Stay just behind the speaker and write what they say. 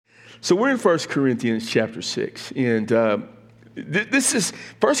So we're in 1 Corinthians chapter 6, and this is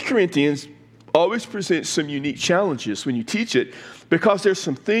 1 Corinthians always presents some unique challenges when you teach it because there's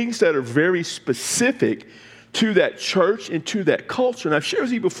some things that are very specific to that church and to that culture. And I've shared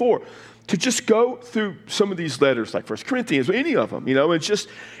with you before to just go through some of these letters, like 1 Corinthians or any of them,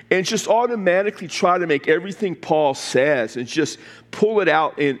 and just automatically try to make everything Paul says and just pull it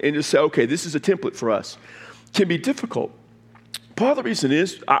out and just say, okay, this is a template for us, can be difficult. Part of the reason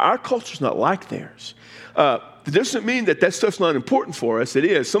is our culture's not like theirs. It doesn't mean that stuff's not important for us. It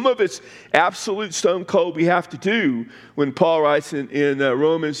is. Some of it's absolute stone cold we have to do when Paul writes in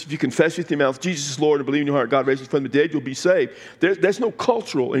Romans, if you confess with your mouth Jesus is Lord and believe in your heart God raised him from the dead, you'll be saved. There's no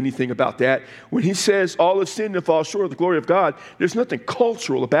cultural anything about that. When he says all have sinned and fall short of the glory of God, there's nothing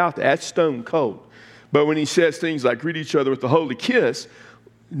cultural about that. That's stone cold. But when he says things like greet each other with a holy kiss,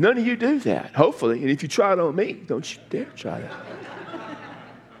 none of you do that, hopefully. And if you try it on me, don't you dare try that.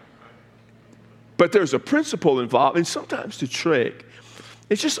 But there's a principle involved, and sometimes the trick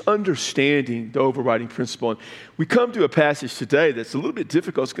is just understanding the overriding principle. And we come to a passage today that's a little bit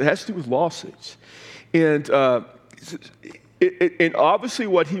difficult because it has to do with lawsuits. And obviously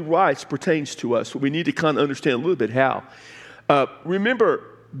what he writes pertains to us, but we need to kind of understand a little bit how. Remember,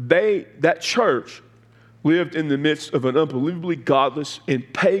 that church lived in the midst of an unbelievably godless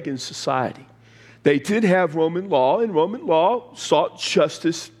and pagan society. They did have Roman law, and Roman law sought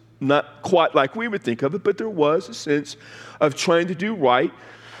justice. Not quite like we would think of it, but there was a sense of trying to do right.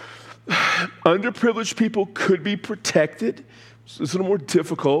 Underprivileged people could be protected. It's a little more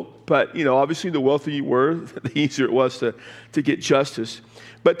difficult, but obviously the wealthier you were, the easier it was to get justice.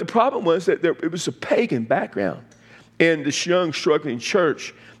 But the problem was that it was a pagan background. And this young, struggling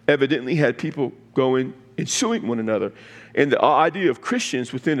church evidently had people going and suing one another. And the idea of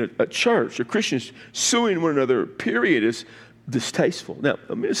Christians within a church, or Christians suing one another, period, is distasteful. Now,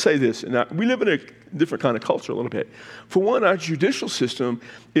 let me say this, and we live in a different kind of culture a little bit. For one, our judicial system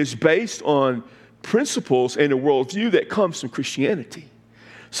is based on principles and a worldview that comes from Christianity.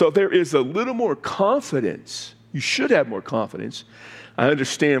 So there is a little more confidence. You should have more confidence. I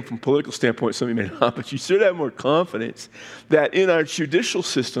understand from a political standpoint, some of you may not, but you should have more confidence that in our judicial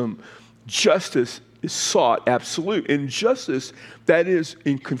system, justice is sought absolute. And justice that is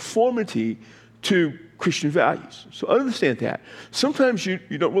in conformity to Christian values. So understand that. Sometimes you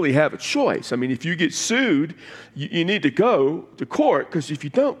don't really have a choice. I mean, if you get sued, you need to go to court, because if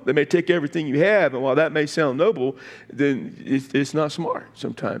you don't, they may take everything you have, and while that may sound noble, then it's not smart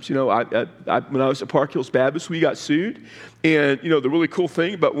sometimes. When I was at Park Hills Baptist, we got sued, and the really cool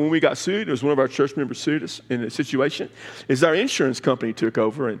thing about when we got sued, it was one of our church members sued us in a situation, is our insurance company took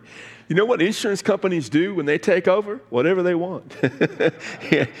over. And you know what insurance companies do when they take over? Whatever they want.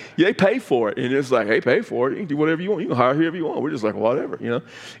 Yeah, they pay for it. And it's like, hey, pay for it. You can do whatever you want. You can hire whoever you want. We're just like, whatever,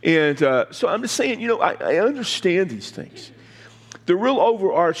 And so I'm just saying, I understand these things. The real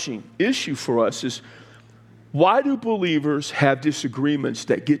overarching issue for us is, why do believers have disagreements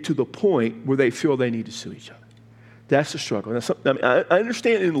that get to the point where they feel they need to sue each other? That's the struggle. I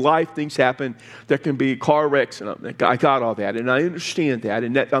understand in life things happen. There can be car wrecks, and I got all that, and I understand that,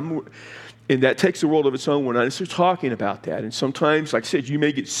 and that takes a world of its own when I start talking about that. And sometimes, like I said, you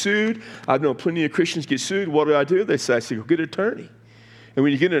may get sued. I've known plenty of Christians get sued. What do? They say, go get an attorney. And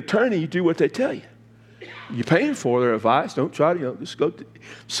when you get an attorney, you do what they tell you. You're paying for their advice. Don't try to, just go.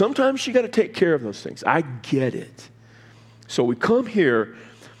 Sometimes you got to take care of those things. I get it. So we come here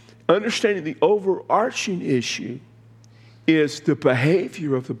understanding the overarching issue is the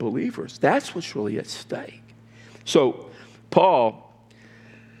behavior of the believers. That's what's really at stake. So Paul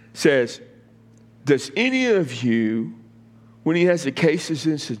says, does any of you, when he has a case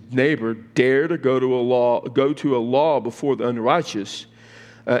against his neighbor, dare to go to a law before the unrighteous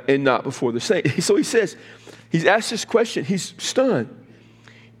and not before the saint? So he says, he's asked this question. He's stunned.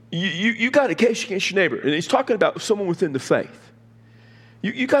 You got a case against your neighbor, and he's talking about someone within the faith.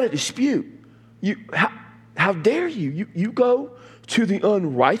 You got a dispute. How dare you? You go to the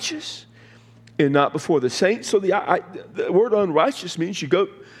unrighteous and not before the saints. So the word unrighteous means you go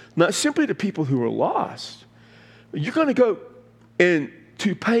not simply to people who are lost. You're going to go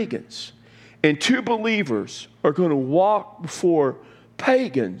to pagans. And two believers are going to walk before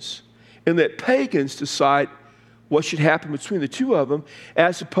pagans, and let pagans decide what should happen between the two of them,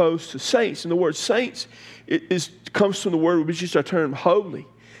 as opposed to saints. And the word saints comes from the word, which is our term holy.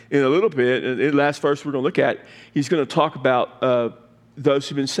 In a little bit, in the last verse we're going to look at, he's going to talk about those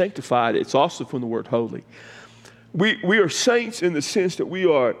who've been sanctified. It's also from the word holy. We are saints in the sense that we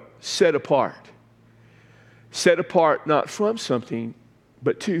are set apart. Set apart not from something,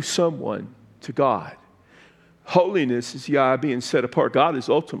 but to someone, to God. holiness is being set apart. God is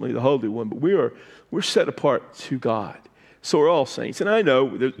ultimately the Holy One, but we're set apart to God. So we're all saints. And I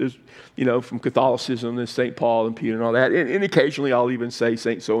know there's from Catholicism, there's St. Paul and Peter and all that. And occasionally I'll even say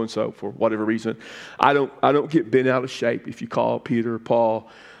Saint so-and-so for whatever reason. I don't get bent out of shape if you call Peter or Paul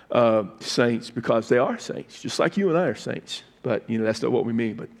saints, because they are saints, just like you and I are saints. But, that's not what we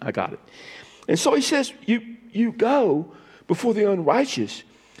mean, but I got it. And so he says, you go before the unrighteous.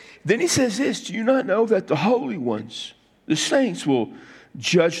 Then he says this, do you not know that the holy ones, the saints, will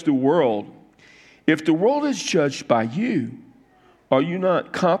judge the world? If the world is judged by you, are you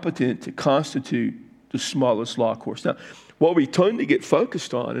not competent to constitute the smallest law course? Now, what we tend to get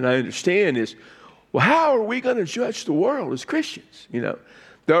focused on, and I understand, is, well, how are we going to judge the world as Christians?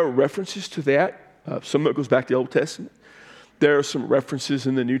 There are references to that. Some of it goes back to the Old Testament. There are some references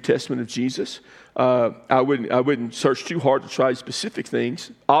in the New Testament of Jesus. I wouldn't search too hard to try specific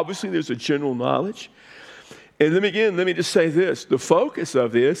things. Obviously, there's a general knowledge. And let me just say this. The focus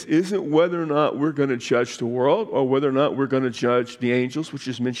of this isn't whether or not we're going to judge the world or whether or not we're going to judge the angels, which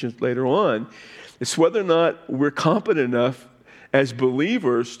is mentioned later on. It's whether or not we're competent enough as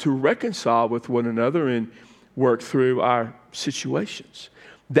believers to reconcile with one another and work through our situations.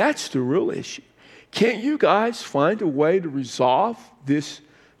 That's the real issue. Can't you guys find a way to resolve this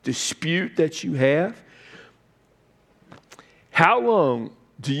dispute that you have? How long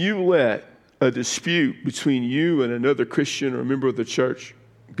do you let a dispute between you and another Christian or a member of the church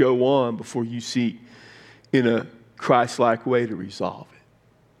go on before you seek in a Christ-like way to resolve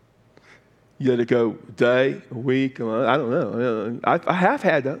it? You let it go a day, a week, I don't know. I have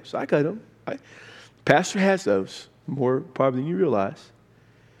had those. I got them. Pastor has those more probably than you realize.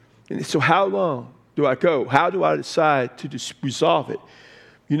 And so how long do I go? How do I decide to resolve it?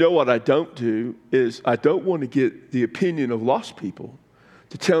 What I don't do is I don't want to get the opinion of lost people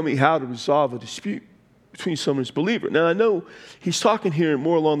to tell me how to resolve a dispute between someone's believer. Now, I know he's talking here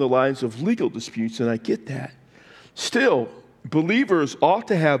more along the lines of legal disputes, and I get that. Still, believers ought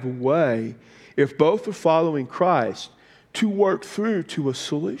to have a way, if both are following Christ, to work through to a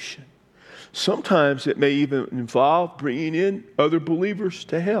solution. Sometimes it may even involve bringing in other believers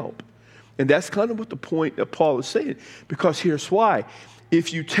to help. And that's kind of what the point that Paul is saying, because here's why.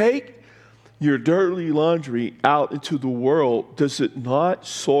 If you take your dirty laundry out into the world, does it not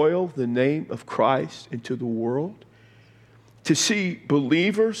soil the name of Christ into the world? To see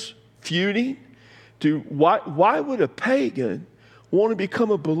believers feuding, why would a pagan want to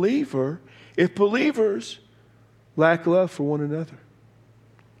become a believer if believers lack love for one another?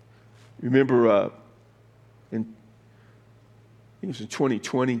 Remember, I think it was in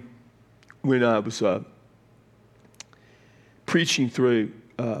 2020 when I was preaching through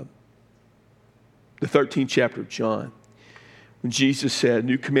the 13th chapter of John, when Jesus said,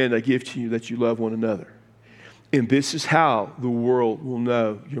 "New command I give to you, that you love one another. And this is how the world will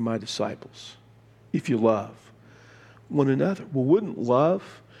know you're my disciples, if you love one another." Well, wouldn't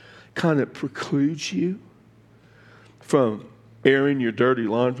love kind of preclude you from airing your dirty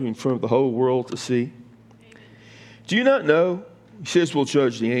laundry in front of the whole world to see? Do you not know, he says, we'll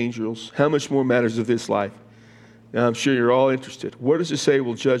judge the angels, how much more matters of this life? Now, I'm sure you're all interested. Where does it say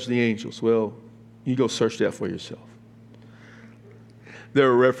we'll judge the angels? Well, you go search that for yourself. There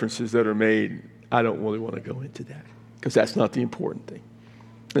are references that are made. I don't really want to go into that because that's not the important thing.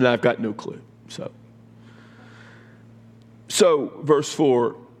 And I've got no clue. So, verse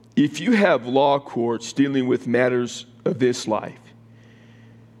 4, if you have law courts dealing with matters of this life,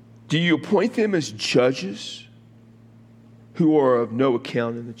 do you appoint them as judges who are of no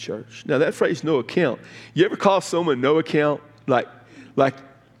account in the church? Now, that phrase, no account, you ever call someone no account? Like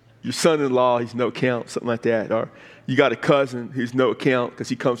your son-in-law, he's no account, something like that. Or you got a cousin who's no account because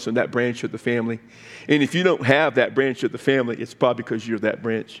he comes from that branch of the family. And if you don't have that branch of the family, it's probably because you're that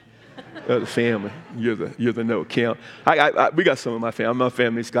branch of the family. You're the no account. We got some in my family. My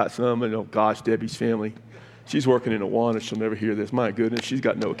family's got some. Debbie's family. She's working in Awana. She'll never hear this. My goodness, she's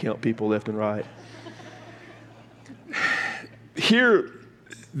got no account people left and right. Here,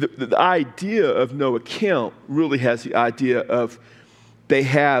 the idea of no account really has the idea of they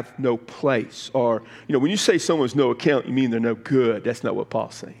have no place. Or, when you say someone's no account, you mean they're no good. That's not what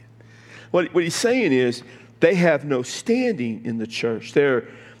Paul's saying. What he's saying is they have no standing in the church.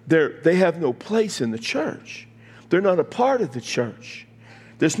 They have no place in the church. They're not a part of the church.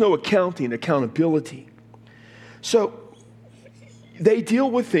 There's no accountability. So they deal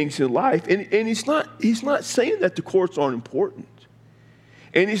with things in life, and he's not saying that the courts aren't important.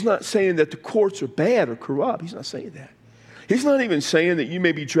 And he's not saying that the courts are bad or corrupt. He's not saying that. He's not even saying that you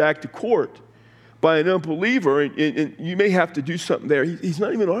may be dragged to court by an unbeliever and you may have to do something there. He's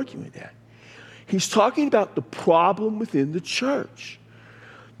not even arguing that. He's talking about the problem within the church.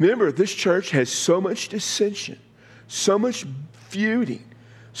 Remember, this church has so much dissension, so much feuding,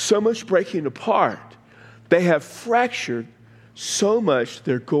 so much breaking apart. They have fractured so much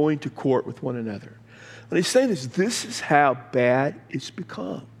they're going to court with one another. And he's saying this is how bad it's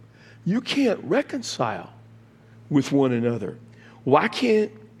become. You can't reconcile with one another. Why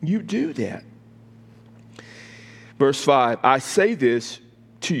can't you do that? Verse 5, I say this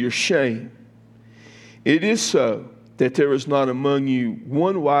to your shame. It is so that there is not among you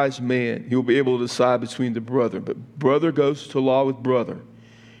one wise man who will be able to decide between the brethren, but brother goes to law with brother,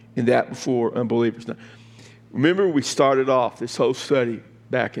 and that before unbelievers. Now, remember, we started off this whole study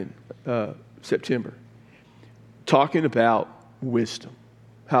back in September talking about wisdom,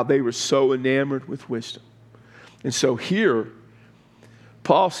 how they were so enamored with wisdom. And so here,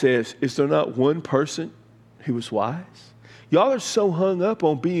 Paul says, is there not one person who is wise? Y'all are so hung up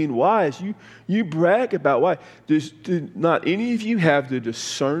on being wise. You brag about why. Do not any of you have the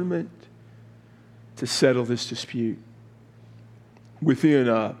discernment to settle this dispute within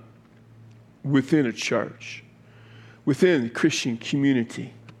a church, within the Christian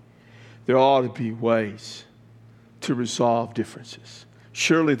community? There ought to be ways to resolve differences.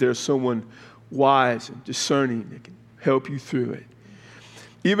 Surely there's someone wise and discerning that can help you through it.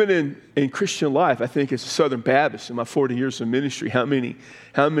 Even in Christian life, I think as a Southern Baptist, in my 40 years of ministry, how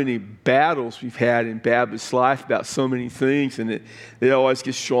many battles we've had in Baptist life about so many things, and it always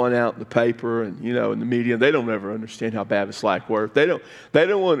gets drawn out in the paper and in the media. They don't ever understand how Baptist life works. They don't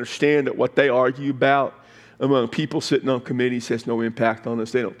understand that what they argue about among people sitting on committees has no impact on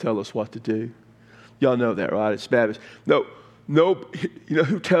us. They don't tell us what to do. Y'all know that, right? It's Baptist. No.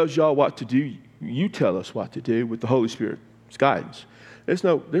 Who tells y'all what to do? You tell us what to do with the Holy Spirit's guidance. There's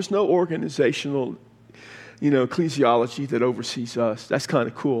no organizational, ecclesiology that oversees us. That's kind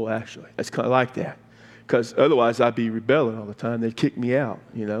of cool, actually. That's kind of like that. Because otherwise I'd be rebelling all the time. They'd kick me out,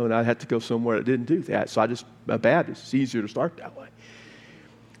 and I'd have to go somewhere that didn't do that. So a Baptist. It's easier to start that way.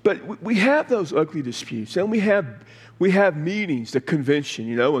 But we have those ugly disputes. And we have meetings, the convention,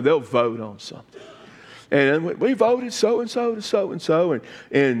 and they'll vote on something. And we voted so-and-so to so-and-so,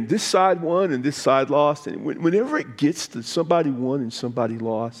 and this side won and this side lost. And whenever it gets to somebody won and somebody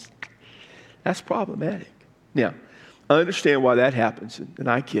lost, that's problematic. Now, I understand why that happens, and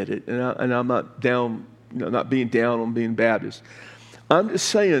I get it. And I'm not down, not being down on being Baptist. I'm just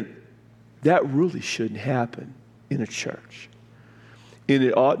saying that really shouldn't happen in a church. And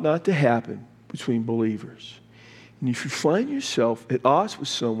it ought not to happen between believers. And if you find yourself at odds with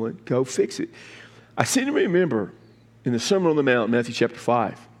someone, go fix it. I seem to remember in the Sermon on the Mount, Matthew chapter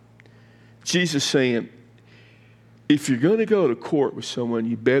 5, Jesus saying, if you're going to go to court with someone,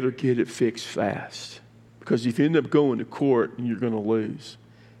 you better get it fixed fast. Because if you end up going to court and you're going to lose,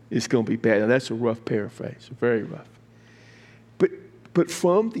 it's going to be bad. Now, that's a rough paraphrase, very rough. But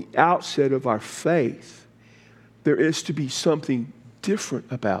from the outset of our faith, there is to be something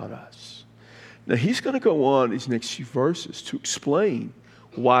different about us. Now, he's going to go on these next few verses to explain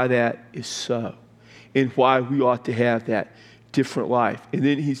why that is so, and why we ought to have that different life. And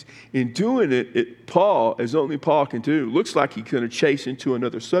then he's, in doing it, Paul, as only Paul can do, looks like he's going to chase into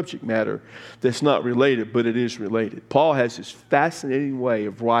another subject matter that's not related, but it is related. Paul has this fascinating way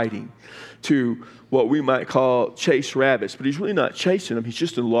of writing to what we might call chase rabbits, but he's really not chasing them. He's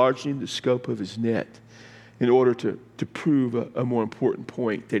just enlarging the scope of his net in order to prove a more important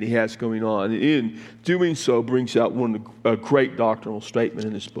point that he has going on. And in doing so, brings out a great doctrinal statement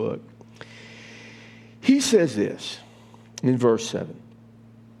in this book. He says this in verse 7.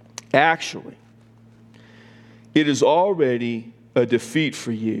 Actually, it is already a defeat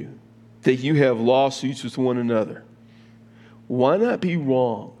for you that you have lawsuits with one another. Why not be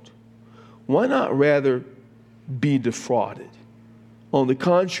wronged? Why not rather be defrauded? On the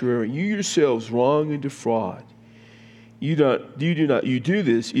contrary, you yourselves wrong and defraud. You do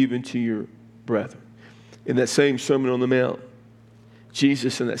this even to your brethren. In that same Sermon on the Mount,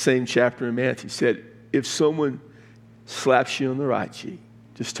 Jesus in that same chapter in Matthew said, if someone slaps you on the right cheek,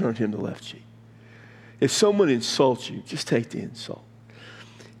 just turn him the left cheek. If someone insults you, just take the insult.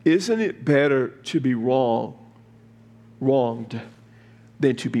 Isn't it better to be wronged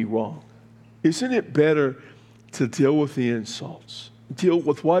than to be wrong? Isn't it better to deal with the insults, deal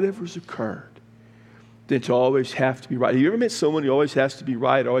with whatever's occurred, than to always have to be right? Have you ever met someone who always has to be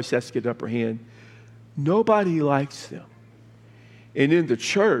right, always has to get the upper hand? Nobody likes them. And in the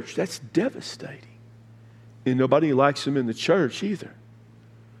church, that's devastating. And nobody likes them in the church either,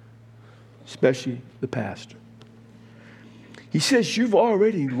 especially the pastor. He says, you've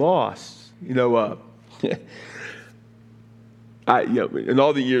already lost. I In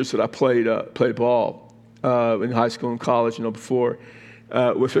all the years that I played ball in high school and college, before,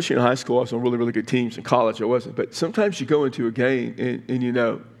 especially in high school, I was on really, really good teams. In college, I wasn't. But sometimes you go into a game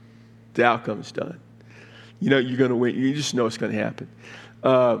and the outcome is done. You're going to win. You just know it's going to happen.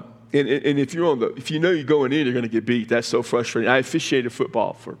 And if if you're going in, you're going to get beat. That's so frustrating. I officiated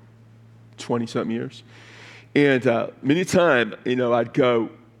football for 20-something years. And many times, I'd go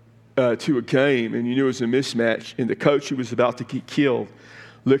to a game, and it was a mismatch, and the coach who was about to get killed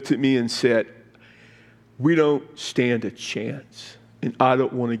looked at me and said, "We don't stand a chance, and I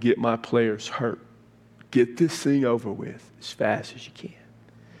don't want to get my players hurt. Get this thing over with as fast as you can."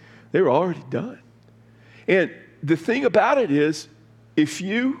 They were already done. And the thing about it is, if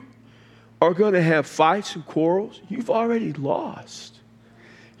you are going to have fights and quarrels, you've already lost.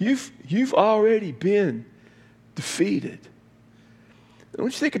 You've already been defeated. And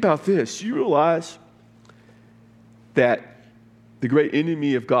when you think about this, you realize that the great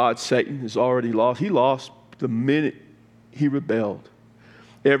enemy of God, Satan, has already lost. He lost the minute he rebelled.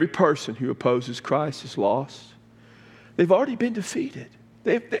 Every person who opposes Christ is lost. They've already been defeated.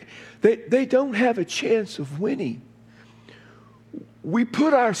 They don't have a chance of winning. We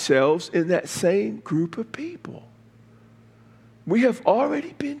put ourselves in that same group of people. We have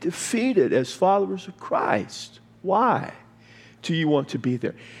already been defeated as followers of Christ. Why do you want to be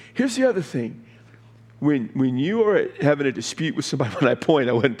there? Here's the other thing. When you are having a dispute with somebody, when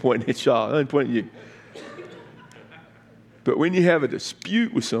I wasn't pointing at y'all. I wasn't pointing at you. But when you have a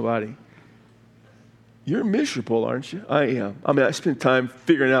dispute with somebody, you're miserable, aren't you? I am. I spend time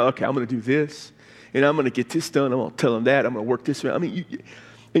figuring out, okay, I'm going to do this, and I'm going to get this done. I'm going to tell them that. I'm going to work this way.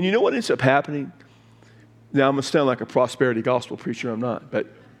 And you know what ends up happening? Now, I'm going to sound like a prosperity gospel preacher. I'm not. But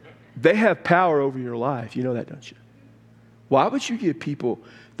they have power over your life. You know that, don't you? Why would you give people...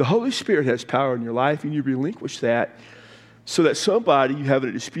 The Holy Spirit has power in your life, and you relinquish that so that somebody you have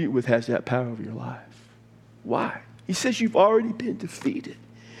a dispute with has that power over your life. Why? He says you've already been defeated,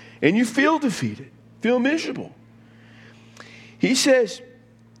 and you feel defeated, feel miserable. He says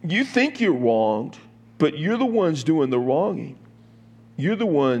you think you're wronged, but you're the ones doing the wronging. You're the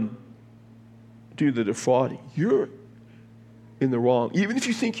one doing the defrauding. You're in the wrong. Even if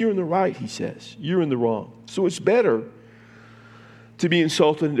you think you're in the right, he says, you're in the wrong. So it's better to be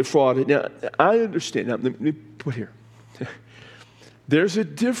insulted and defrauded. Now, I understand. Now, let me put here. There's a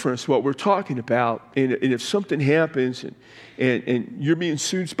difference what we're talking about. And if something happens and you're being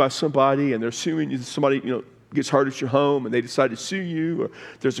sued by somebody and they're suing you, somebody gets hurt at your home and they decide to sue you, or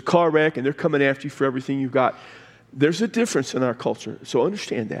there's a car wreck and they're coming after you for everything you've got. There's a difference in our culture. So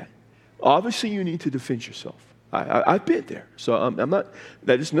understand that. Obviously, you need to defend yourself. I've been there. So I'm not,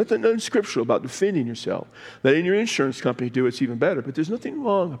 that is nothing unscriptural about defending yourself. Letting your insurance company do it's even better. But there's nothing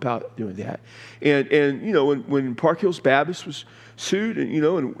wrong about doing that. And when Park Hills Baptist was sued,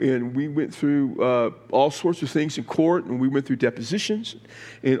 and we went through all sorts of things in court, and we went through depositions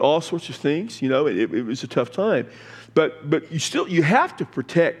and all sorts of things, it was a tough time. But you have to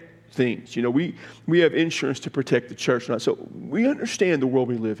protect things. We have insurance to protect the church. So we understand the world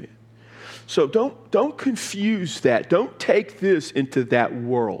we live in. So don't confuse that. Don't take this into that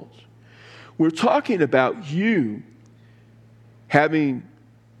world. We're talking about you having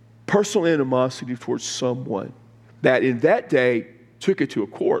personal animosity towards someone that in that day took it to a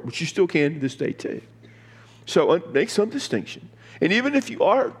court, which you still can to this day too. So make some distinction. And even if you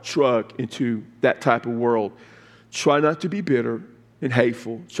are drugged into that type of world, try not to be bitter and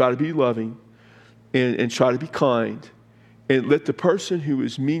hateful. Try to be loving and try to be kind. And let the person who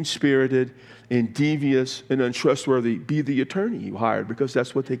is mean-spirited and devious and untrustworthy be the attorney you hired, because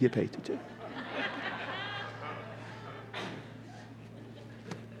that's what they get paid to do.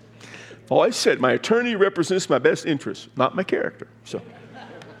 I've always said my attorney represents my best interest, not my character. So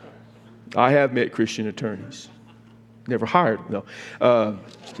I have met Christian attorneys. Never hired them, no.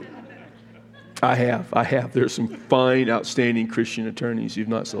 I have. There's some fine, outstanding Christian attorneys who've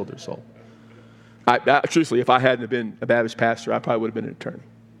not sold their soul. Truthfully, if I hadn't been a Baptist pastor, I probably would have been an attorney.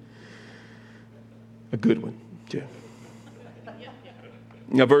 A good one, too.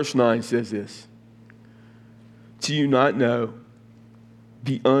 Now, verse 9 says this. Do you not know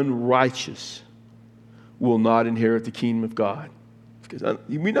the unrighteous will not inherit the kingdom of God? Because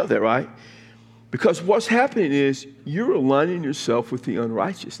we know that, right? Because what's happening is you're aligning yourself with the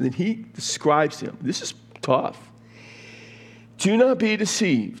unrighteous. And then he describes him. This is tough. Do not be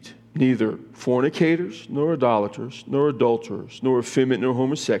deceived. Neither fornicators, nor idolaters, nor adulterers, nor effeminate, nor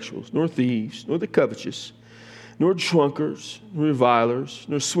homosexuals, nor thieves, nor the covetous, nor drunkards, nor revilers,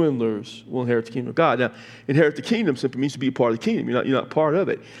 nor swindlers will inherit the kingdom of God. Now, inherit the kingdom simply means to be a part of the kingdom. You're not part of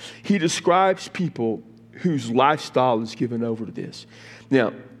it. He describes people whose lifestyle is given over to this.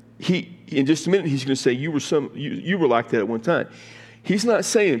 Now, in just a minute, he's going to say you were like that at one time. He's not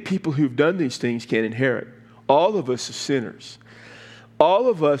saying people who've done these things can't inherit. All of us are sinners. All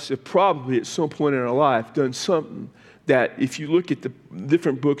of us have probably at some point in our life done something that if you look at the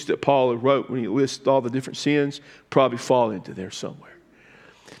different books that Paul wrote when he lists all the different sins, probably fall into there somewhere.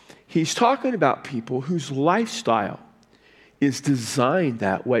 He's talking about people whose lifestyle is designed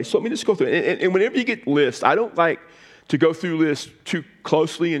that way. So let me just go through it. And whenever you get lists, I don't like to go through lists too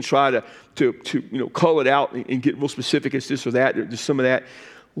closely and try to cull it out and get real specific as this or that, or just some of that.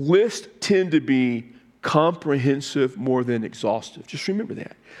 Lists tend to be comprehensive more than exhaustive. Just remember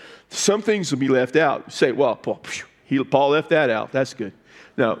that. Some things will be left out. You say, well, Paul left that out. That's good.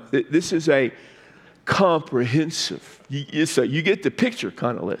 No, this is a comprehensive. You get the picture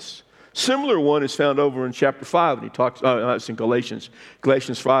kind of list. Similar one is found over in chapter 5, and he talks. It's in Galatians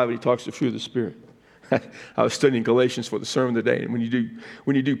 5, and he talks the fruit of the Spirit. I was studying Galatians for the sermon today, and when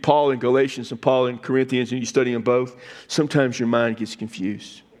you do Paul in Galatians and Paul in Corinthians, and you study them both, sometimes your mind gets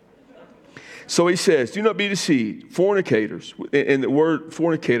confused. So he says, do not be deceived, fornicators. And the word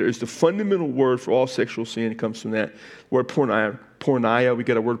fornicator is the fundamental word for all sexual sin. It comes from that word porneia. We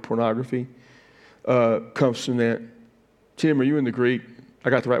got a word pornography. Comes from that. Tim, are you in the Greek? I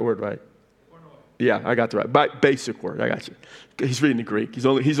got the right word, right? Yeah, I got the right basic word. I got you. He's reading the Greek. He's the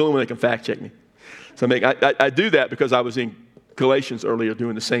only one that can fact check me. So I do that because I was in Galatians earlier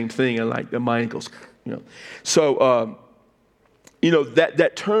doing the same thing, and like the mind goes, So,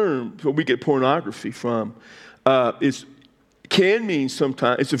 that term where we get pornography from can mean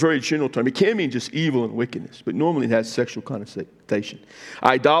sometimes, it's a very general term. It can mean just evil and wickedness, but normally it has sexual connotation.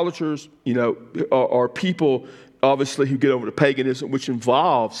 Idolaters, are people, obviously, who get over to paganism, which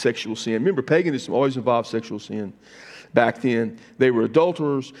involves sexual sin. Remember, paganism always involved sexual sin. Back then, they were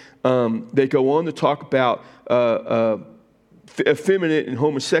adulterers. They go on to talk about effeminate and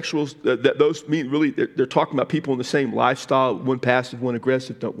homosexuals. Those mean really, they're talking about people in the same lifestyle, one passive, one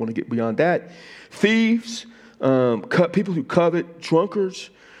aggressive. Don't want to get beyond that. Thieves, people who covet,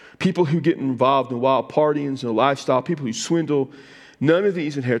 drunkards, people who get involved in wild partyings and a lifestyle, people who swindle. None of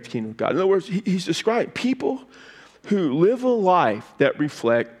these inherit the kingdom of God. In other words, he's describing people who live a life that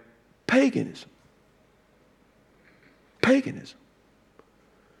reflect paganism. Paganism.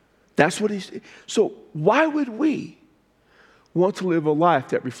 That's what he's... So why would we want to live a life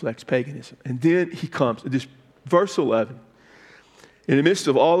that reflects paganism? And then he comes, this verse 11. In the midst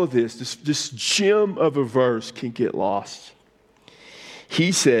of all of this gem of a verse can get lost.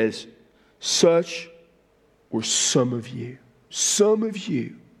 He says, such were some of you. Some of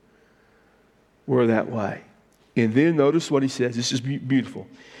you were that way. And then notice what he says. This is beautiful.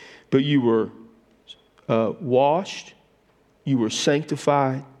 But you were washed, you were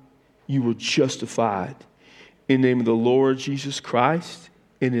sanctified, you were justified in the name of the Lord Jesus Christ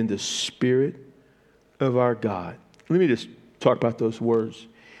and in the Spirit of our God. Let me just talk about those words.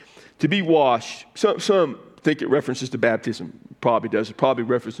 To be washed, some think it references to baptism. Probably does. It probably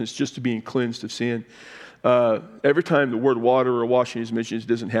references just to being cleansed of sin. Every time the word water or washing is mentioned, it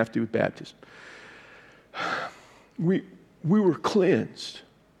doesn't have to do with baptism. We were cleansed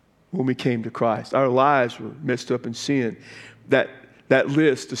when we came to Christ. Our lives were messed up in sin. That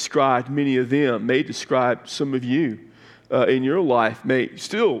list described many of them, may describe some of you in your life, may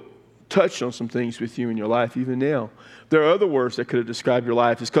still touch on some things with you in your life even now. There are other words that could have described your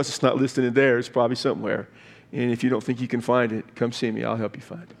life. It's because it's not listed in there. It's probably somewhere. And if you don't think you can find it, come see me. I'll help you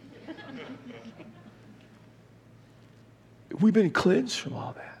find it. We've been cleansed from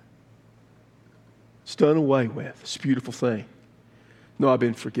all that. It's done away with. It's a beautiful thing. No, I've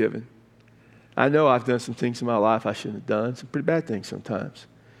been forgiven. I know I've done some things in my life I shouldn't have done, some pretty bad things sometimes.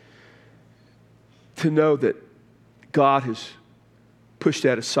 To know that God has pushed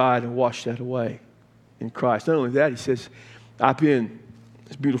that aside and washed that away in Christ. Not only that, he says, I've been,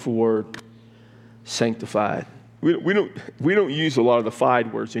 this beautiful word, sanctified. We don't use a lot of the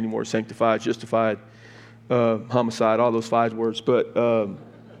fied words anymore, sanctified, justified, homicide, all those fied words, but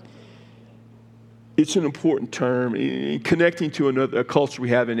it's an important term. In connecting to a culture we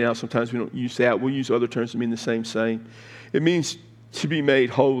have in now, sometimes we don't use that. We'll use other terms that mean the same thing. It means to be made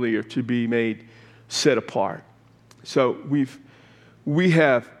holy or to be made set apart. So we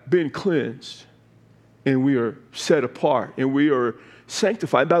have been cleansed and we are set apart and we are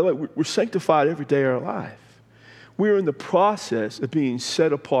sanctified. By the way, we're sanctified every day of our life. We're in the process of being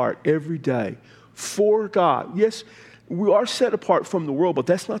set apart every day for God. Yes, we are set apart from the world, but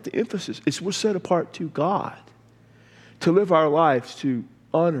that's not the emphasis. It's we're set apart to God, to live our lives to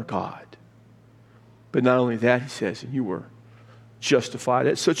honor God. But not only that, he says, and you were justified.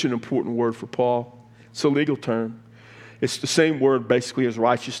 That's such an important word for Paul. It's a legal term. It's the same word basically as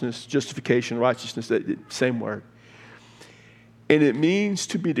righteousness, justification, righteousness, same word. And it means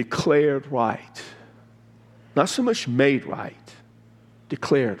to be declared right. Not so much made right,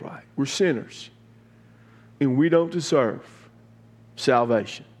 declared right. We're sinners, and we don't deserve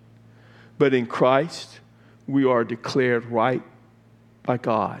salvation. But in Christ, we are declared right by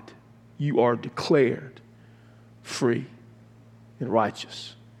God. You are declared free and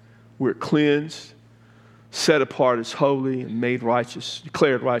righteous. We're cleansed, set apart as holy, and made righteous,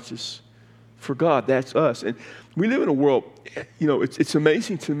 declared righteous for God. That's us. And we live in a world, it's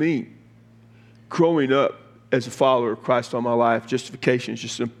amazing to me, growing up as a follower of Christ all my life, justification is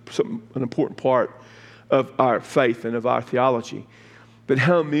just an important part of our faith and of our theology. But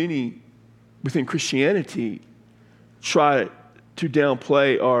how many within Christianity try to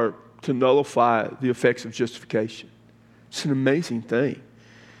downplay or to nullify the effects of justification? It's an amazing thing.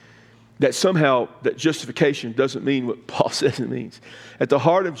 That somehow that justification doesn't mean what Paul says it means. At the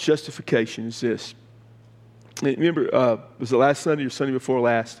heart of justification is this. And remember, was it last Sunday or Sunday before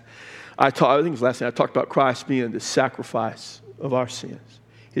last? I think it was last night. I talked about Christ being the sacrifice of our sins,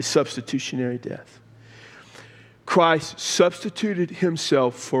 his substitutionary death. Christ substituted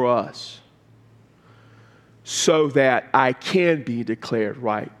himself for us so that I can be declared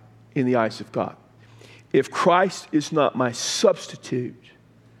right in the eyes of God. If Christ is not my substitute,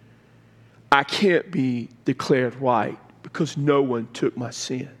 I can't be declared right because no one took my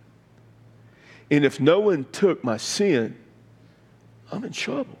sin. And if no one took my sin, I'm in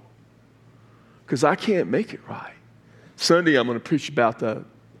trouble because I can't make it right. Sunday, I'm going to preach about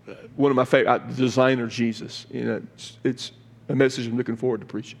one of my favorite, designer Jesus. It's a message I'm looking forward to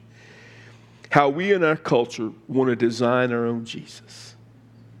preaching. How we in our culture want to design our own Jesus.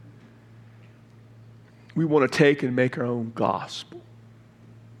 We want to take and make our own gospel.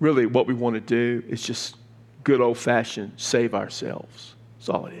 Really, what we want to do is just good old-fashioned save ourselves. That's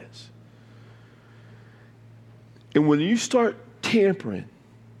all it is. And when you start tampering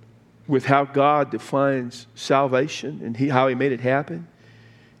with how God defines salvation and how he made it happen,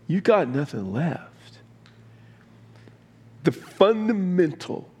 you got nothing left. The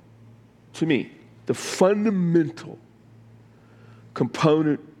fundamental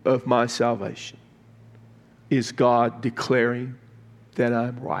component of my salvation is God declaring that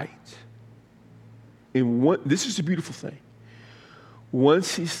I'm right. And this is the beautiful thing.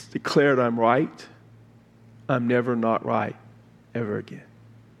 Once he's declared I'm right, I'm never not right ever again.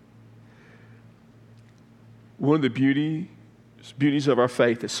 One of the beauties of our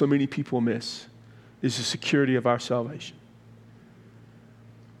faith that so many people miss is the security of our salvation.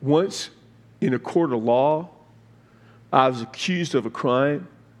 Once in a court of law, I was accused of a crime.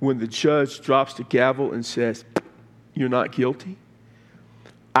 When the judge drops the gavel and says, "You're not guilty,"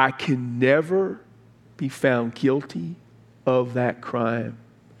 I can never be found guilty of that crime,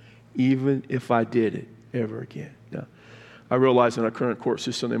 even if I did it ever again. Now, I realize in our current court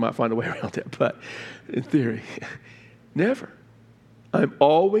system they might find a way around that, but in theory, never. I'm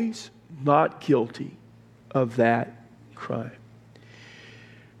always not guilty of that crime.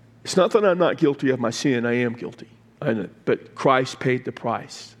 It's not that I'm not guilty of my sin. I am guilty. I know, but Christ paid the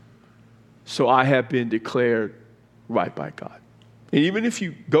price. So I have been declared right by God. And even if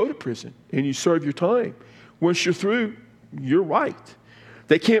you go to prison and you serve your time, once you're through, you're right.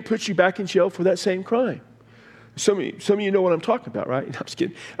 They can't put you back in jail for that same crime. Some of you know what I'm talking about, right? No, I'm just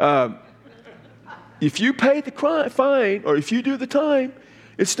kidding. If you pay the fine or if you do the time,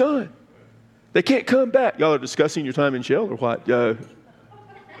 it's done. They can't come back. Y'all are discussing your time in jail or what?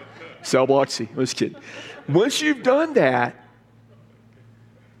 Cell block C. I'm just kidding. Once you've done that,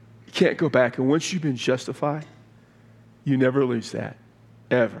 you can't go back. And once you've been justified, you never lose that,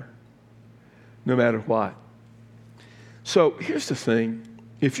 ever, no matter what. So here's the thing.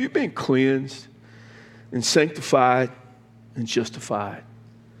 If you've been cleansed and sanctified and justified,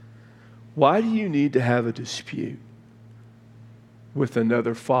 why do you need to have a dispute with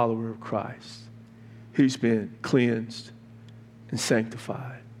another follower of Christ who's been cleansed and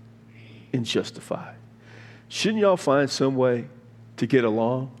sanctified and justified? Shouldn't y'all find some way to get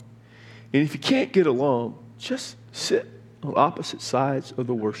along? And if you can't get along, just sit on opposite sides of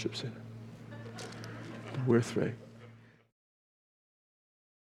the worship center. We're through.